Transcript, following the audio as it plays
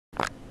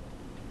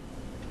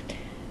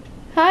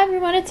Hi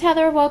everyone, it's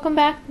Heather. Welcome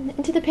back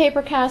into the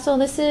Paper Castle.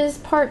 This is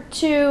part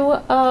 2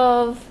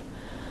 of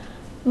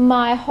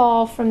my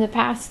haul from the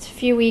past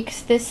few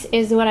weeks. This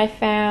is what I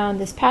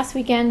found this past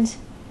weekend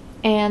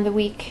and the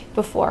week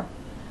before.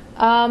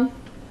 I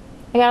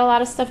got a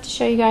lot of stuff to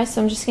show you guys,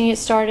 so I'm just going to get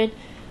started.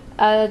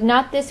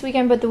 Not this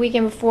weekend, but the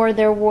weekend before,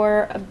 there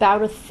were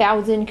about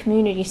 1,000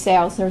 community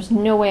sales. There's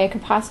no way I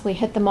could possibly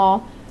hit them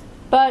all,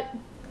 but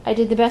I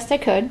did the best I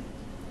could.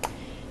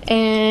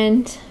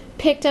 And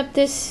picked up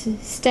this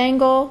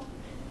Stangl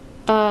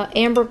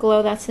Amber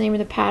Glow, that's the name of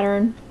the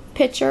pattern,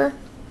 pitcher.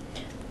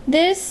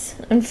 This,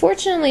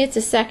 unfortunately, it's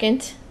a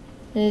second,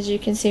 as you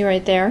can see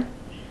right there.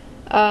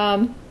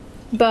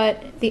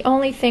 But the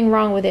only thing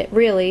wrong with it,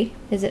 really,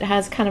 is it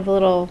has kind of a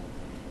little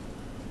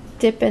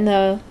dip in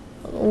the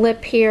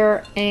lip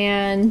here,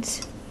 and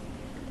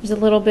there's a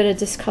little bit of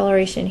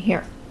discoloration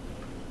here.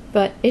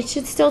 But it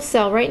should still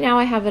sell. Right now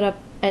I have it up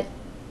at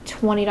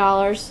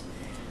 $20.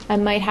 I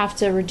might have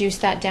to reduce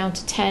that down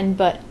to 10,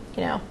 but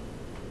you know,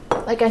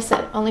 like I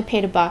said, only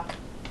paid $1.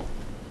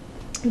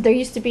 There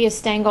used to be a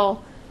Stangl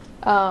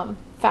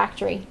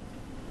factory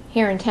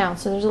here in town,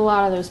 so there's a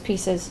lot of those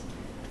pieces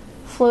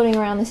floating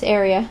around this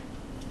area.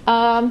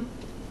 Got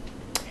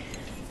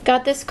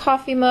this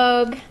coffee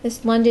mug,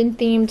 this London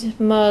themed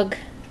mug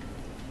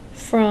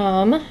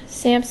from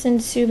Samson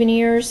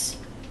Souvenirs,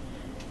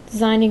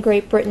 designed in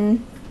Great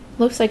Britain.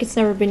 Looks like it's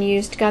never been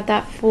used. Got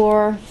that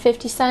for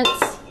 50 cents.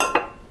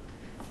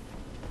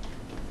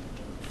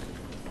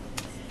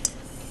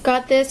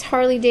 Got this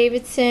Harley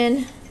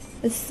Davidson,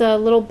 this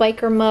little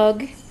biker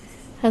mug,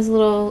 has a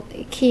little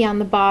key on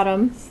the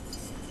bottom,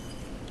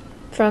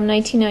 from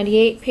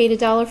 1998. Paid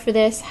 $1 for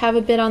this. Have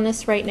a bid on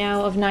this right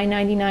now of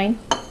 $9.99,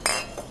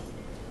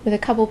 with a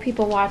couple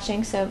people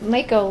watching, so it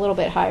might go a little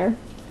bit higher.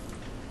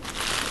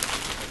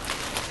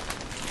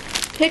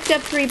 Picked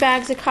up 3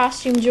 bags of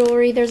costume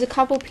jewelry. There's a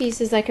couple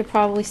pieces I could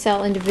probably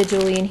sell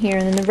individually in here,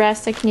 and then the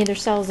rest I can either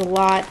sell as a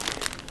lot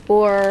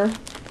or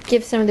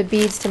give some of the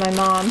beads to my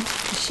mom.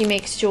 She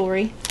makes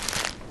jewelry.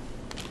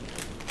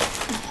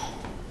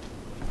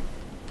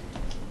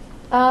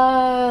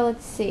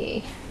 Let's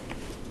see.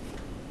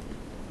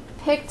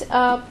 Picked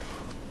up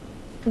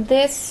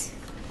this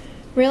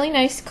really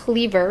nice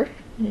cleaver.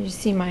 You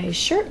see my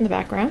shirt in the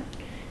background.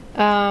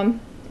 Alright,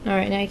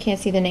 now you can't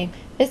see the name.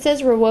 It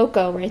says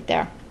Rowoco right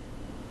there.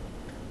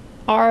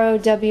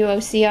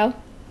 R-O-W-O-C-O.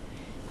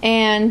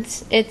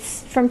 And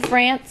it's from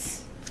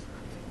France.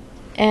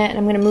 And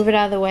I'm going to move it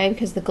out of the way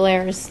because the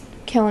glare is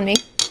killing me.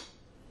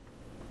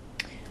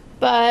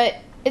 But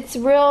it's a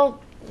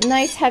real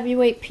nice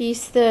heavyweight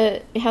piece.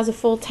 It has a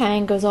full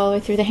tang, goes all the way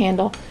through the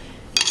handle.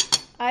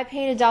 I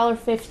paid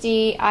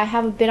 $1.50. I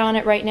have a bid on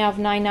it right now of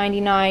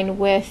 $9.99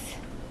 with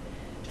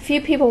a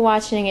few people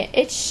watching it.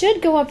 It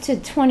should go up to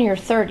 20 or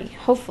 30,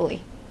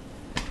 hopefully.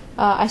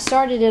 I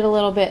started it a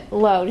little bit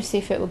low to see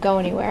if it would go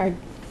anywhere. I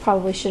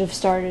probably should have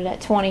started at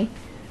 20.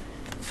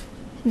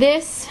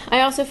 This,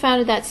 I also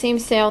found at that same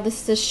sale.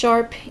 This is a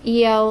Sharp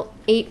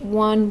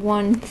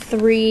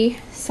EL8113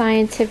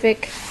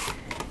 scientific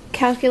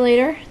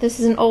calculator. This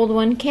is an old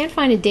one. Can't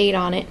find a date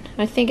on it.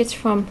 I think it's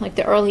from like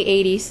the early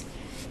 80s.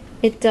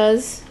 It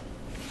does,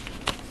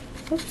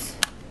 oops.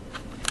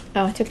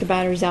 Oh, I took the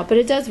batteries out, but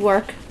it does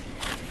work.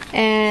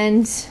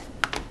 And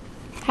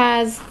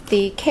has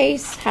the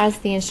case, has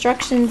the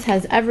instructions,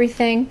 has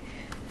everything.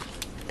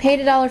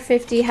 Paid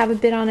 $1.50, have a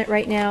bid on it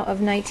right now of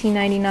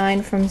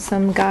 $19.99 from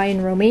some guy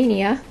in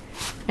Romania.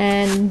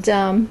 And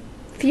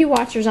few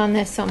watchers on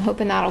this, so I'm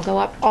hoping that'll go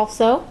up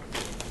also.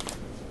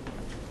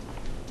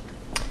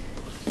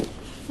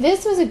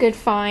 This was a good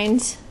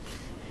find.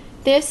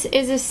 This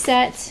is a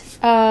set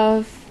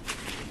of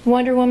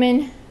Wonder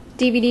Woman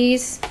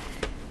DVDs.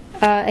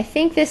 I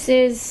think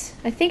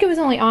it was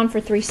only on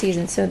for 3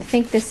 seasons, so I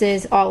think this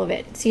is all of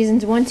it.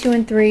 Seasons 1, 2,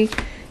 and 3.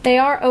 They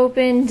are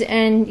opened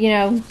and, you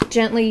know,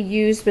 gently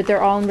used, but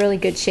they're all in really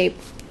good shape.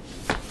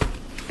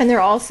 And they're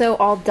also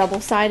all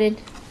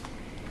double-sided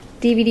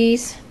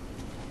DVDs.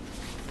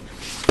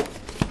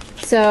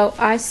 So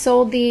I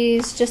sold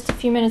these just a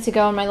few minutes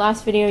ago. In my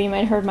last video, you might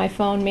have heard my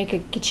phone make a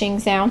ka-ching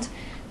sound.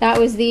 That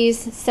was these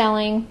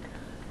selling.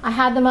 I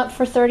had them up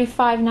for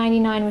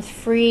 $35.99 with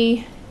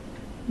free,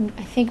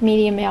 I think,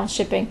 medium mail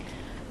shipping.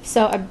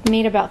 So I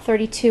made about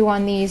 32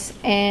 on these,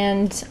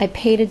 and I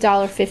paid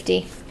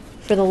 $1.50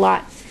 for the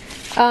lot.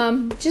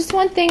 Just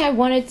one thing I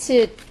wanted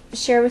to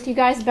share with you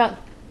guys about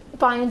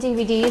buying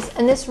DVDs,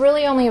 and this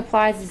really only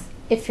applies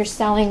if you're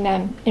selling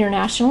them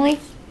internationally.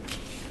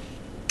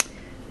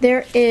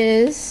 There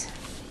is,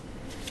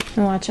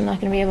 and watch, I'm not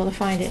going to be able to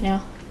find it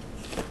now.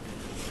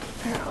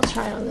 Here, I'll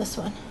try it on this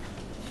one.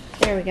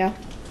 There we go.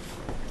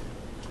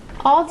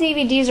 All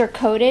DVDs are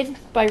coded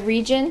by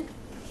region.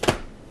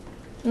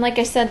 And like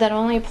I said, that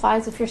only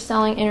applies if you're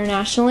selling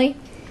internationally.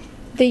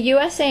 The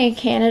USA and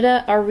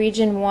Canada are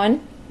region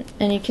 1.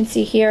 And you can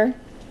see here,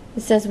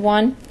 it says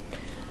 1.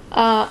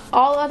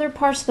 All other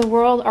parts of the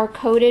world are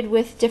coded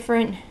with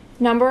different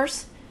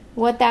numbers.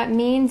 What that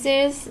means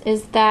is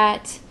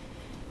that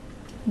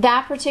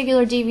that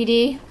particular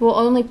DVD will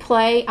only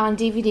play on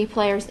DVD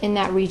players in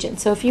that region.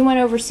 So if you went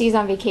overseas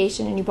on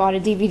vacation and you bought a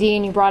DVD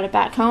and you brought it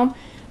back home,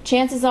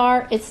 chances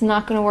are it's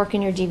not going to work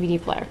in your DVD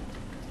player.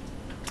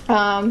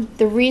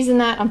 The reason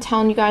that I'm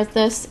telling you guys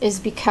this is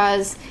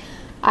because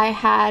I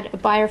had a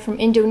buyer from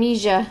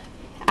Indonesia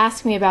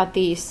ask me about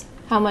these,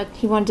 how much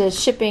he wanted a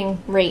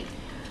shipping rate.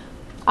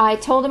 I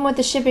told him what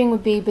the shipping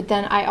would be, but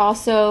then I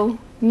also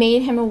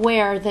made him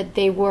aware that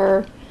they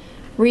were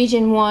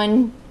region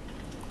 1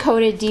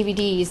 coded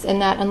DVDs,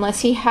 and that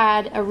unless he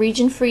had a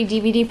region-free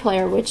DVD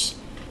player, which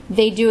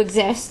they do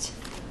exist,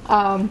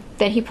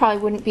 that he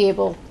probably wouldn't be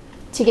able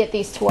to get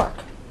these to work.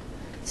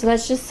 So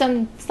that's just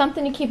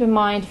something to keep in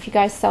mind if you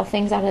guys sell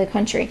things out of the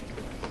country.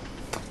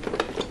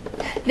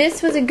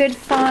 This was a good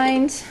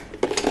find.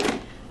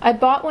 I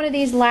bought one of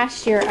these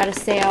last year at a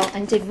sale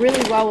and did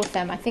really well with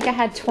them. I think I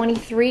had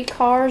 23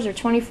 cars or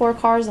 24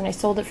 cars and I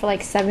sold it for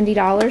like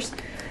 $70.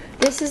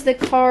 This is the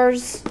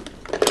Cars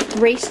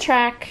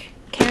Racetrack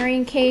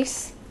carrying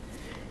case,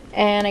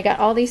 and I got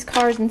all these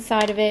cars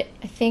inside of it.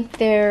 I think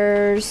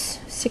there's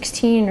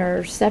 16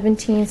 or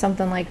 17,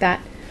 something like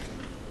that.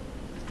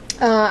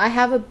 I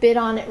have a bid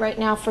on it right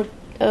now for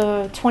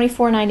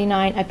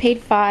 $24.99. I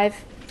paid $5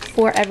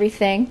 for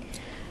everything,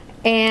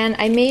 and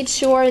I made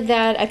sure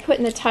that I put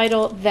in the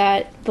title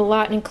that the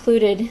lot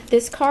included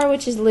this car,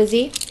 which is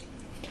Lizzie,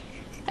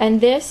 and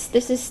this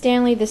is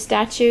Stanley the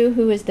statue,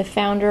 who is the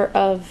founder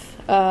of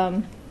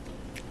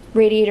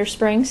Radiator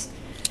Springs.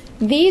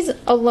 These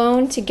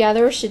alone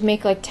together should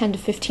make like $10 to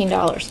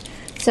 $15.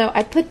 So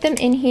I put them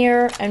in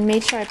here and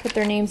made sure I put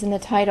their names in the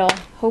title,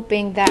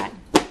 hoping that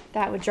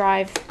that would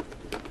drive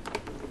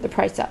the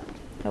price up.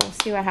 So we'll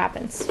see what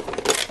happens.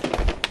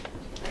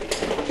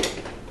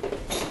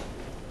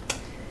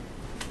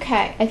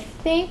 Okay, I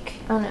think,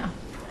 oh no,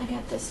 I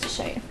got this to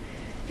show you.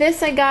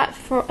 This I got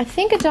for, I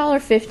think,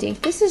 $1.50.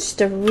 This is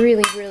just a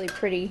really, really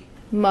pretty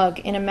mug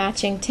in a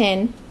matching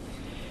tin.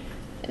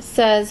 It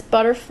says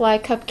Butterfly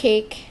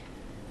Cupcake.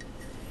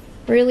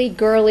 Really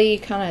girly,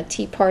 kind of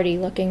tea party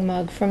looking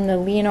mug from the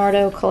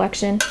Leonardo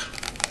collection.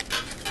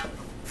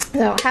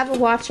 So I have a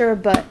watcher,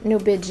 but no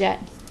bids yet.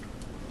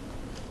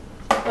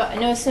 But I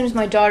know as soon as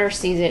my daughter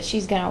sees it,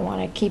 she's going to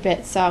want to keep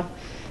it. So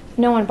if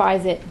no one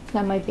buys it,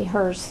 that might be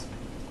hers.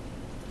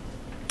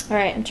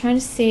 Alright, I'm trying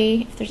to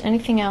see if there's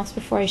anything else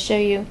before I show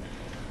you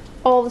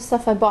all the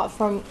stuff I bought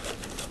from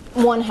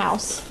one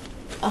house.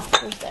 Oh,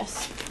 there's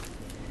this.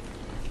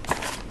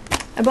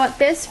 I bought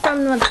this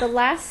from the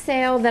last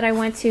sale that I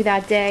went to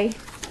that day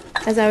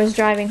as I was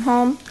driving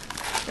home.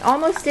 I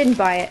almost didn't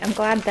buy it. I'm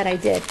glad that I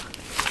did.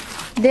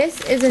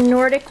 This is a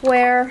Nordic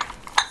Ware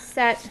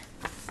set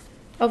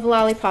of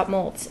lollipop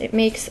molds. It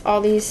makes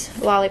all these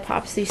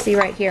lollipops you see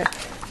right here.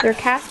 They're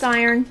cast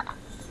iron.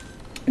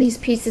 These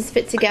pieces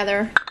fit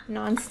together,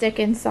 non-stick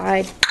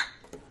inside.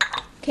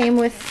 Came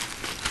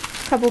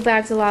with a couple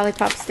bags of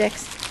lollipop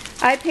sticks.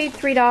 I paid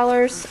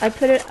 $3. I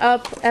put it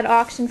up at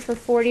auction for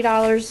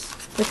 $40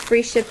 with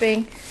free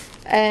shipping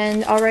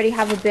and already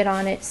have a bid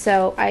on it,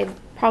 so I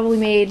probably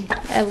made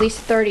at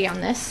least $30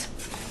 on this.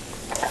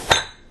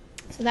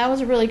 So that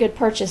was a really good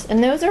purchase,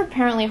 and those are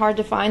apparently hard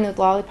to find, those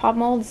lollipop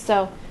molds,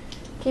 so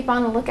keep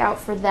on the lookout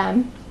for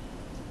them.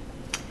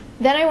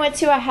 Then I went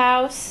to a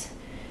house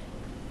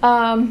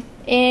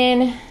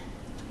in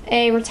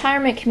a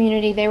retirement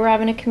community. They were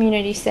having a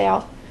community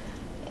sale,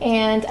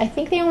 and I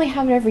think they only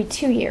have it every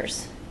 2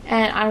 years.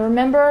 And I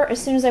remember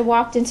as soon as I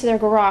walked into their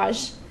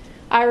garage,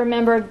 I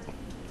remembered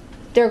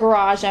their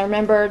garage. I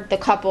remembered the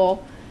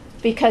couple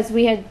because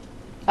we had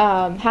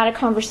had a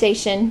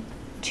conversation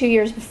 2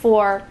 years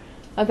before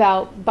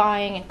about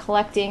buying and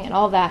collecting and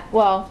all that.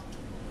 Well,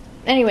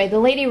 anyway, the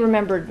lady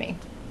remembered me,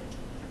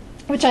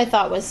 which I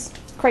thought was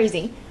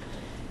crazy.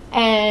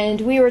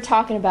 And we were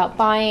talking about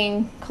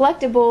buying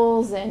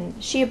collectibles,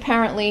 and she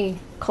apparently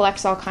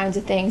collects all kinds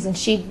of things, and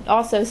she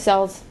also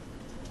sells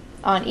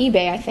on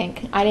eBay, I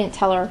think. I didn't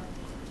tell her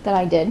that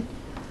I did.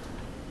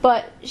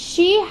 But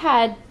she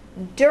had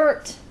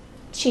dirt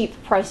cheap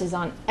prices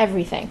on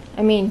everything.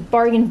 I mean,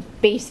 bargain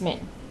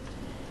basement.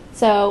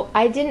 So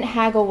I didn't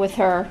haggle with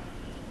her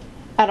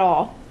at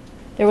all.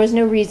 There was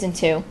no reason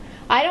to.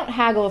 I don't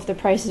haggle if the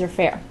prices are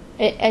fair.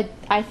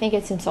 I think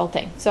it's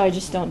insulting, so I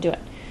just don't do it.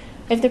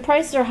 If the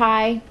prices are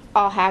high,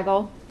 I'll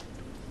haggle.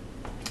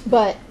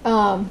 But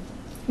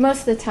most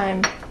of the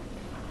time,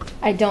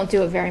 I don't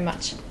do it very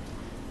much.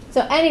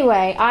 So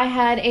anyway, I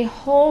had a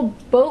whole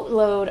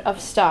boatload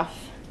of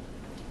stuff,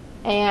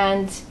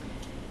 and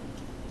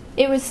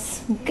it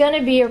was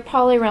gonna be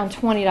probably around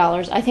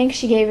 $20. I think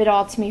she gave it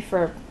all to me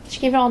for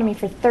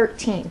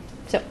 $13.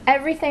 So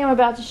everything I'm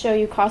about to show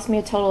you cost me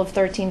a total of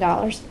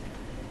 $13,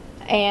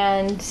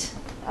 and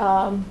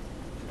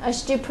I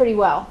should do pretty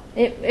well.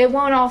 It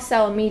won't all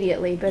sell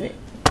immediately, but it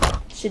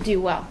should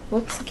do well.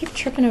 Whoops! I keep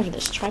tripping over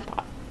this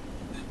tripod.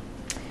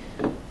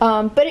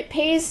 But it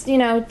pays, you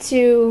know,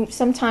 to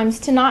sometimes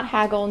to not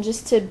haggle and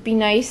just to be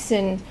nice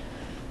and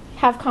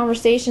have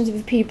conversations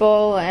with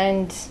people,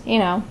 and, you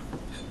know,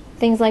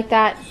 things like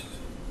that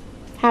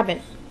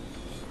happen.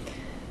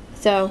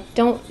 So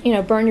don't, you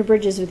know, burn your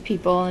bridges with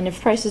people, and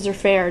if prices are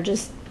fair,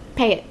 just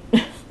pay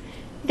it.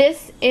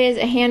 This is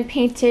a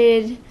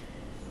hand-painted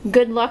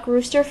Good Luck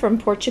rooster from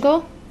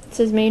Portugal. It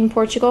says made in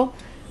Portugal.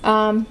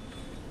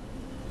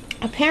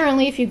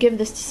 Apparently, if you give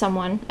this to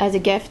someone as a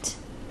gift,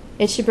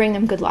 it should bring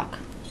them good luck.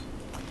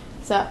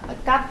 So I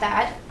got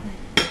that.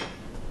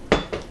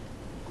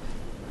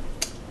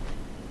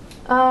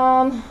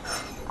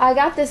 I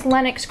got this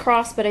Lenox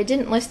cross, but I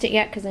didn't list it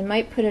yet because I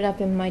might put it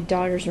up in my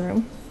daughter's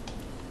room.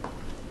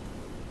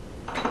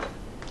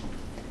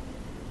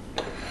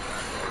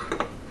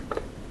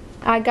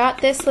 I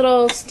got this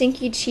little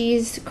stinky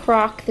cheese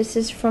crock. This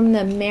is from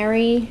the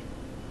Mary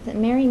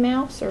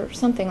Mouse or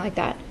something like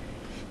that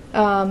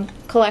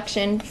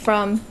collection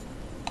from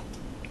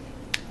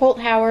Holt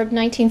Howard,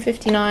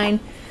 1959.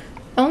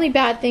 Only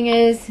bad thing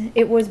is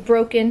it was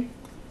broken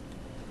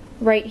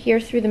right here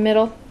through the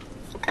middle,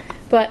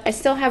 but I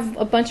still have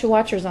a bunch of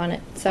watchers on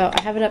it, so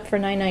I have it up for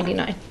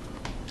 $9.99.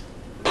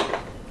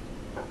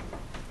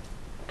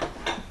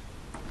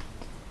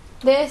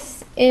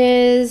 This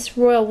is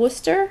Royal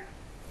Worcester.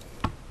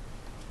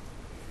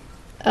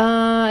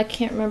 I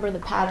can't remember the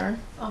pattern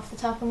off the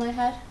top of my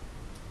head.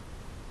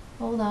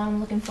 Hold on, I'm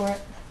looking for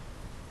it.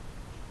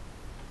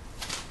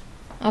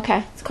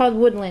 Okay, it's called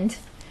Woodland.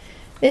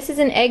 This is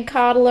an egg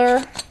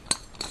coddler.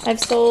 I've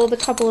sold a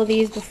couple of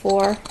these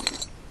before.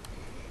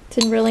 It's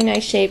in really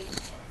nice shape.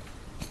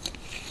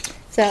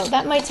 So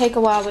that might take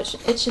a while, but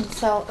it should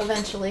sell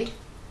eventually.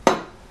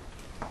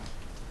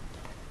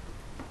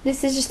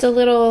 This is just a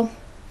little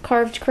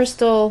carved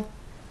crystal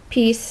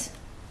piece.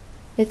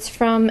 It's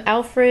from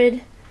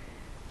Alfred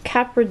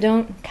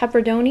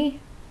Capardoni. You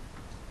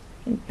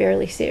can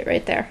barely see it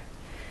right there.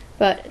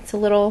 But it's a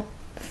little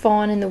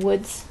fawn in the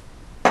woods.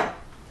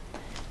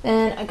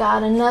 Then I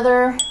got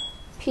another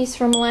piece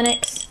from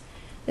Lenox.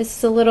 This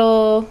is a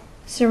little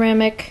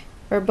ceramic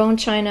or bone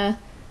china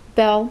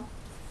bell.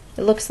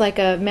 It looks like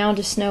a mound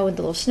of snow with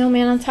a little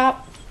snowman on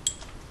top.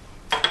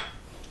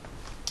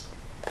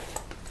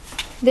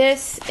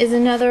 This is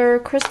another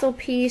crystal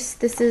piece.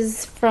 This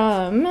is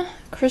from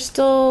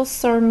Crystal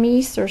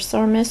Sarmis or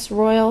Sarmis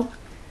Royal.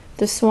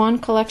 The Swan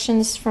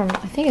collection's from,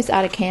 I think it's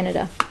out of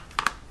Canada.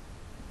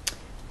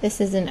 This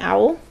is an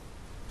owl.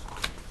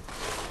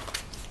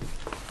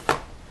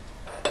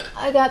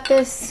 I got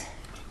this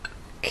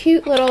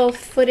cute little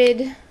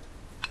footed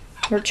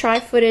or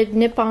tri-footed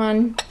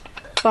Nippon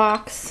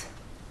box.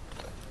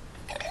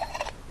 You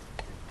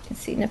can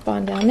see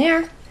Nippon down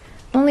there.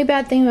 Only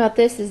bad thing about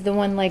this is the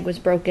one leg was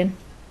broken.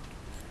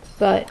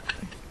 But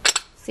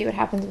see what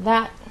happens with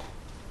that.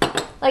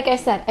 Like I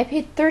said, I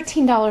paid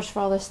 $13 for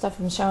all this stuff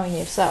I'm showing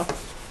you, so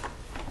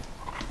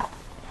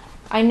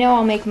I know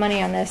I'll make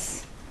money on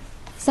this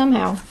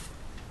somehow.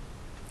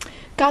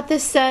 Got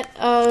this set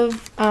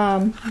of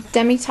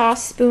Demitasse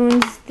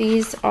spoons.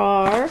 These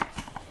are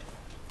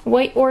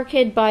White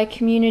Orchid by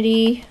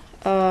Community,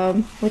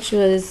 which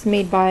was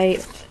made by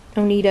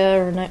Onita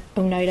or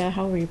Onita,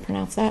 however you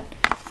pronounce that.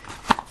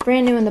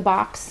 Brand new in the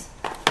box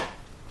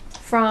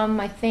from,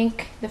 I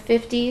think, the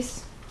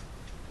 50s.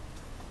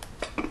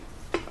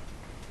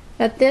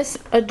 Got this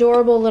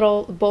adorable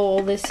little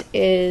bowl. This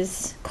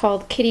is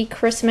called Kitty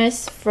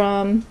Christmas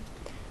from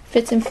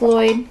Fitz and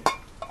Floyd.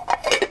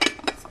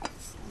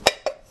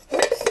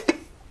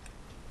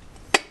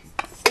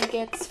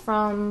 It's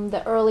from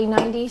the early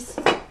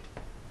 90s.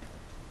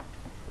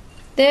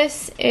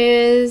 This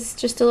is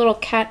just a little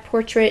cat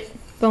portrait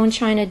bone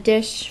china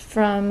dish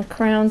from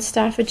Crown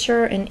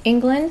Staffordshire in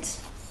England.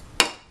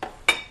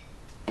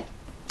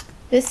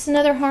 This is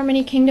another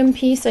Harmony Kingdom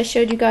piece. I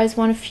showed you guys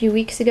one a few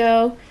weeks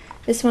ago.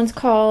 This one's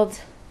called,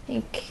 I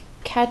think,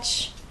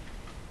 Catch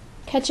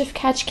if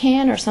Catch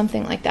Can or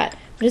something like that.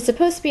 But it's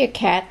supposed to be a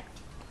cat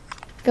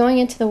going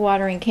into the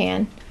watering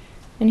can,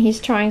 and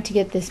he's trying to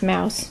get this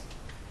mouse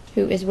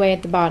who is way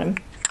at the bottom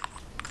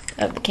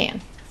of the can.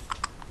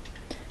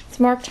 It's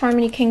marked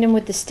Harmony Kingdom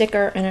with the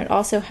sticker, and it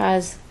also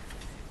has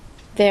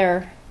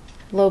their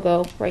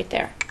logo right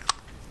there.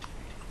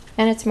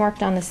 And it's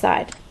marked on the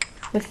side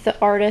with the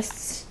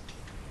artist's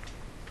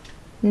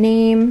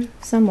name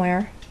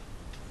somewhere.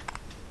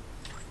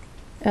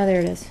 Oh,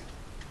 there it is.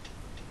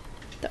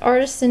 The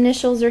artist's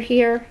initials are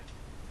here.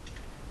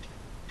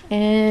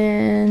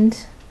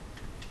 And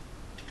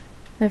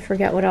I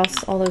forget what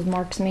else all those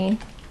marks mean.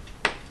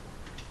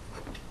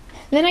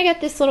 Then I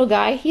got this little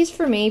guy. He's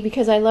for me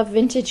because I love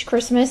vintage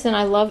Christmas and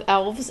I love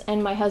elves,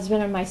 and my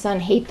husband and my son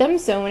hate them.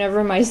 So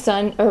whenever my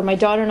son or my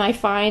daughter and I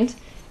find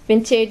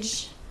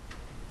vintage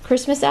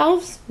Christmas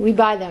elves, we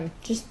buy them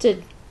just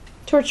to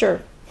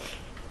torture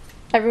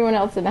everyone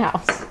else in the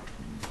house.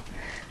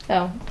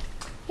 So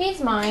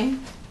he's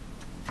mine.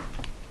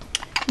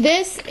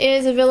 This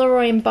is a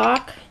Villeroy and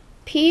Boch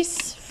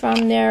piece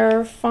from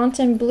their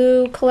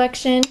Fontainebleau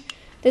collection.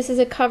 This is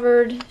a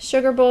covered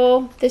sugar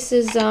bowl. This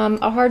is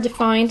a hard to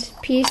find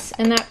piece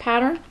in that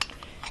pattern,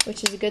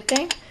 which is a good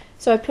thing.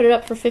 So I put it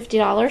up for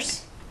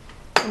 $50.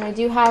 And I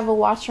do have a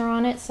watcher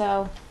on it,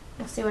 so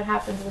we'll see what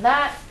happens with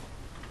that.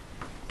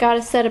 Got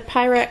a set of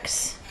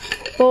Pyrex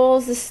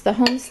bowls. This is the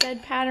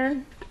Homestead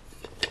pattern.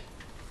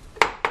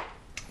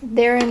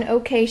 they're in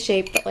okay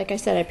shape, but like I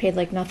said, I paid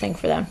like nothing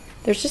for them.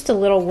 There's just a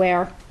little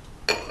wear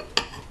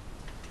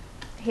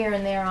here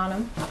and there on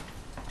them.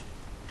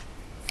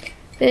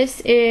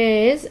 This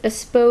is a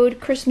Spode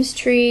Christmas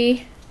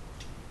tree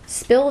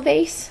spill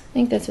vase. I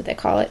think that's what they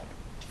call it.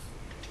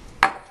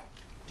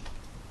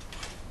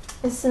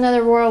 This is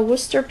another Royal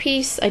Worcester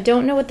piece. I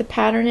don't know what the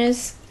pattern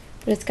is,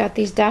 but it's got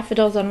these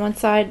daffodils on one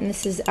side and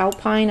this is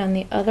alpine on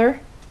the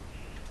other.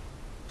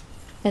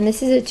 And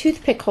this is a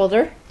toothpick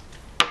holder,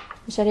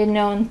 which I didn't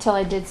know until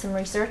I did some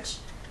research.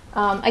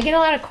 I get a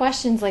lot of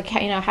questions like,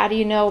 you know, how do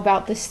you know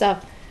about this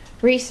stuff?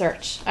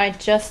 Research. I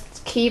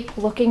just keep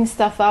looking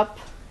stuff up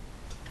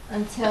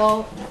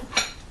until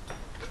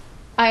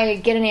I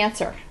get an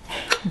answer.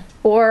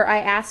 Or I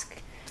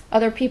ask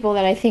other people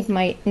that I think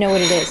might know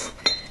what it is.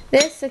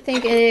 This, I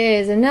think,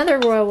 is another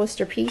Royal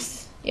Worcester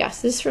piece.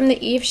 Yes, this is from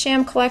the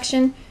Evesham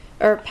collection,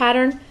 or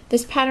pattern.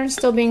 This pattern's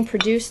still being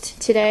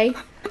produced today.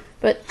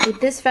 But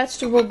with this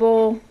vegetable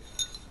bowl,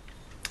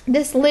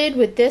 this lid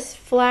with this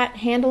flat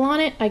handle on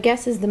it, I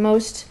guess is the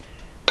most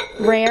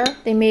rare.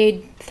 They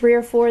made 3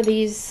 or 4 of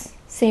these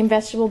same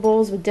vegetable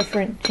bowls with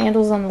different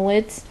handles on the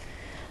lids.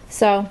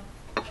 So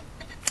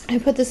I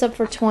put this up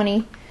for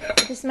 $20.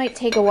 This might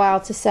take a while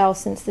to sell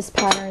since this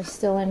pattern is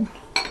still in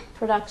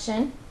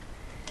production.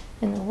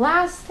 And the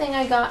last thing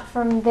I got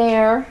from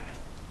there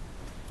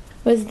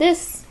was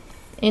this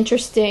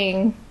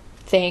interesting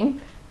thing.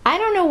 I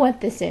don't know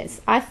what this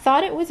is. I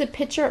thought it was a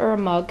pitcher or a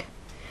mug,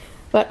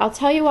 but I'll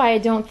tell you why I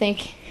don't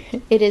think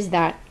it is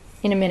that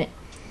in a minute.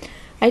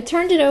 I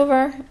turned it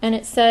over and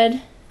it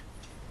said,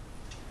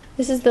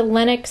 this is the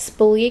Lennox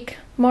Belique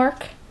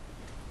mark.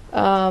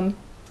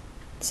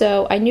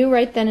 So I knew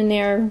right then and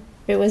there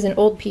it was an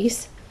old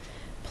piece,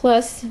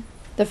 plus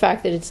the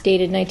fact that it's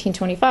dated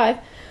 1925.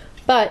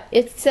 But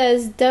it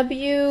says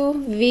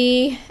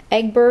W.V.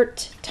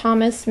 Egbert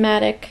Thomas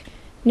Maddock,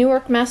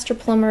 Newark Master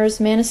Plumbers,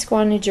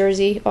 Manasquan, New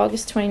Jersey,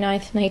 August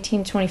 29th,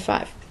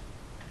 1925.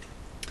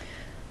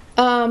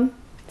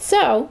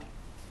 So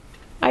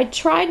I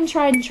tried and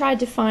tried and tried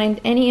to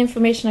find any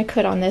information I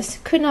could on this.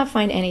 Could not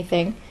find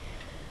anything.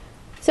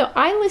 So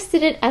I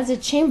listed it as a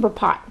chamber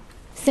pot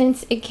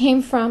since it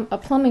came from a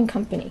plumbing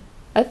company.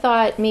 I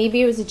thought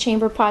maybe it was a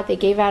chamber pot they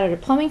gave out at a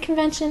plumbing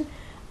convention.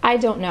 I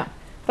don't know.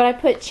 But I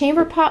put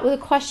chamber pot with a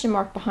question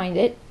mark behind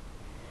it.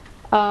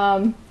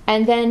 And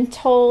then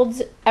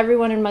told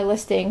everyone in my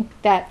listing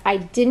that I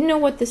didn't know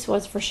what this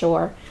was for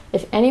sure.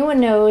 If anyone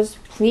knows,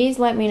 please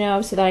let me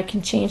know so that I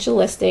can change the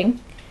listing.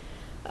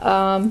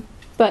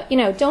 But, you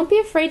know, don't be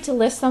afraid to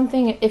list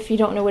something if you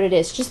don't know what it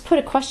is. Just put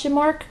a question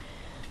mark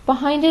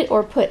behind it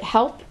or put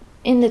help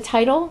in the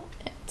title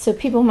so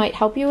people might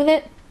help you with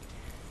it.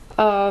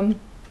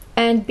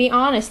 And be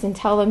honest and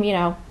tell them, you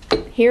know,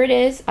 here it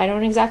is. I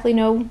don't exactly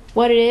know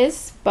what it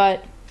is,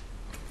 but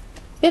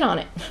bid on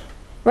it.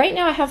 Right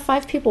now I have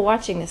 5 people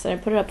watching this and I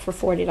put it up for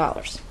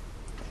 $40.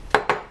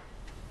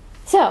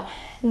 So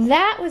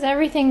that was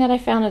everything that I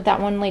found at that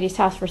one lady's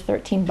house for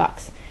 13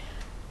 bucks.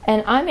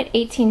 And I'm at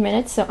 18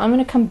 minutes, so I'm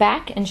going to come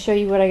back and show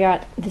you what I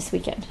got this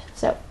weekend.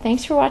 So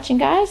thanks for watching,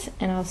 guys,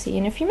 and I'll see you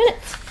in a few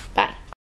minutes.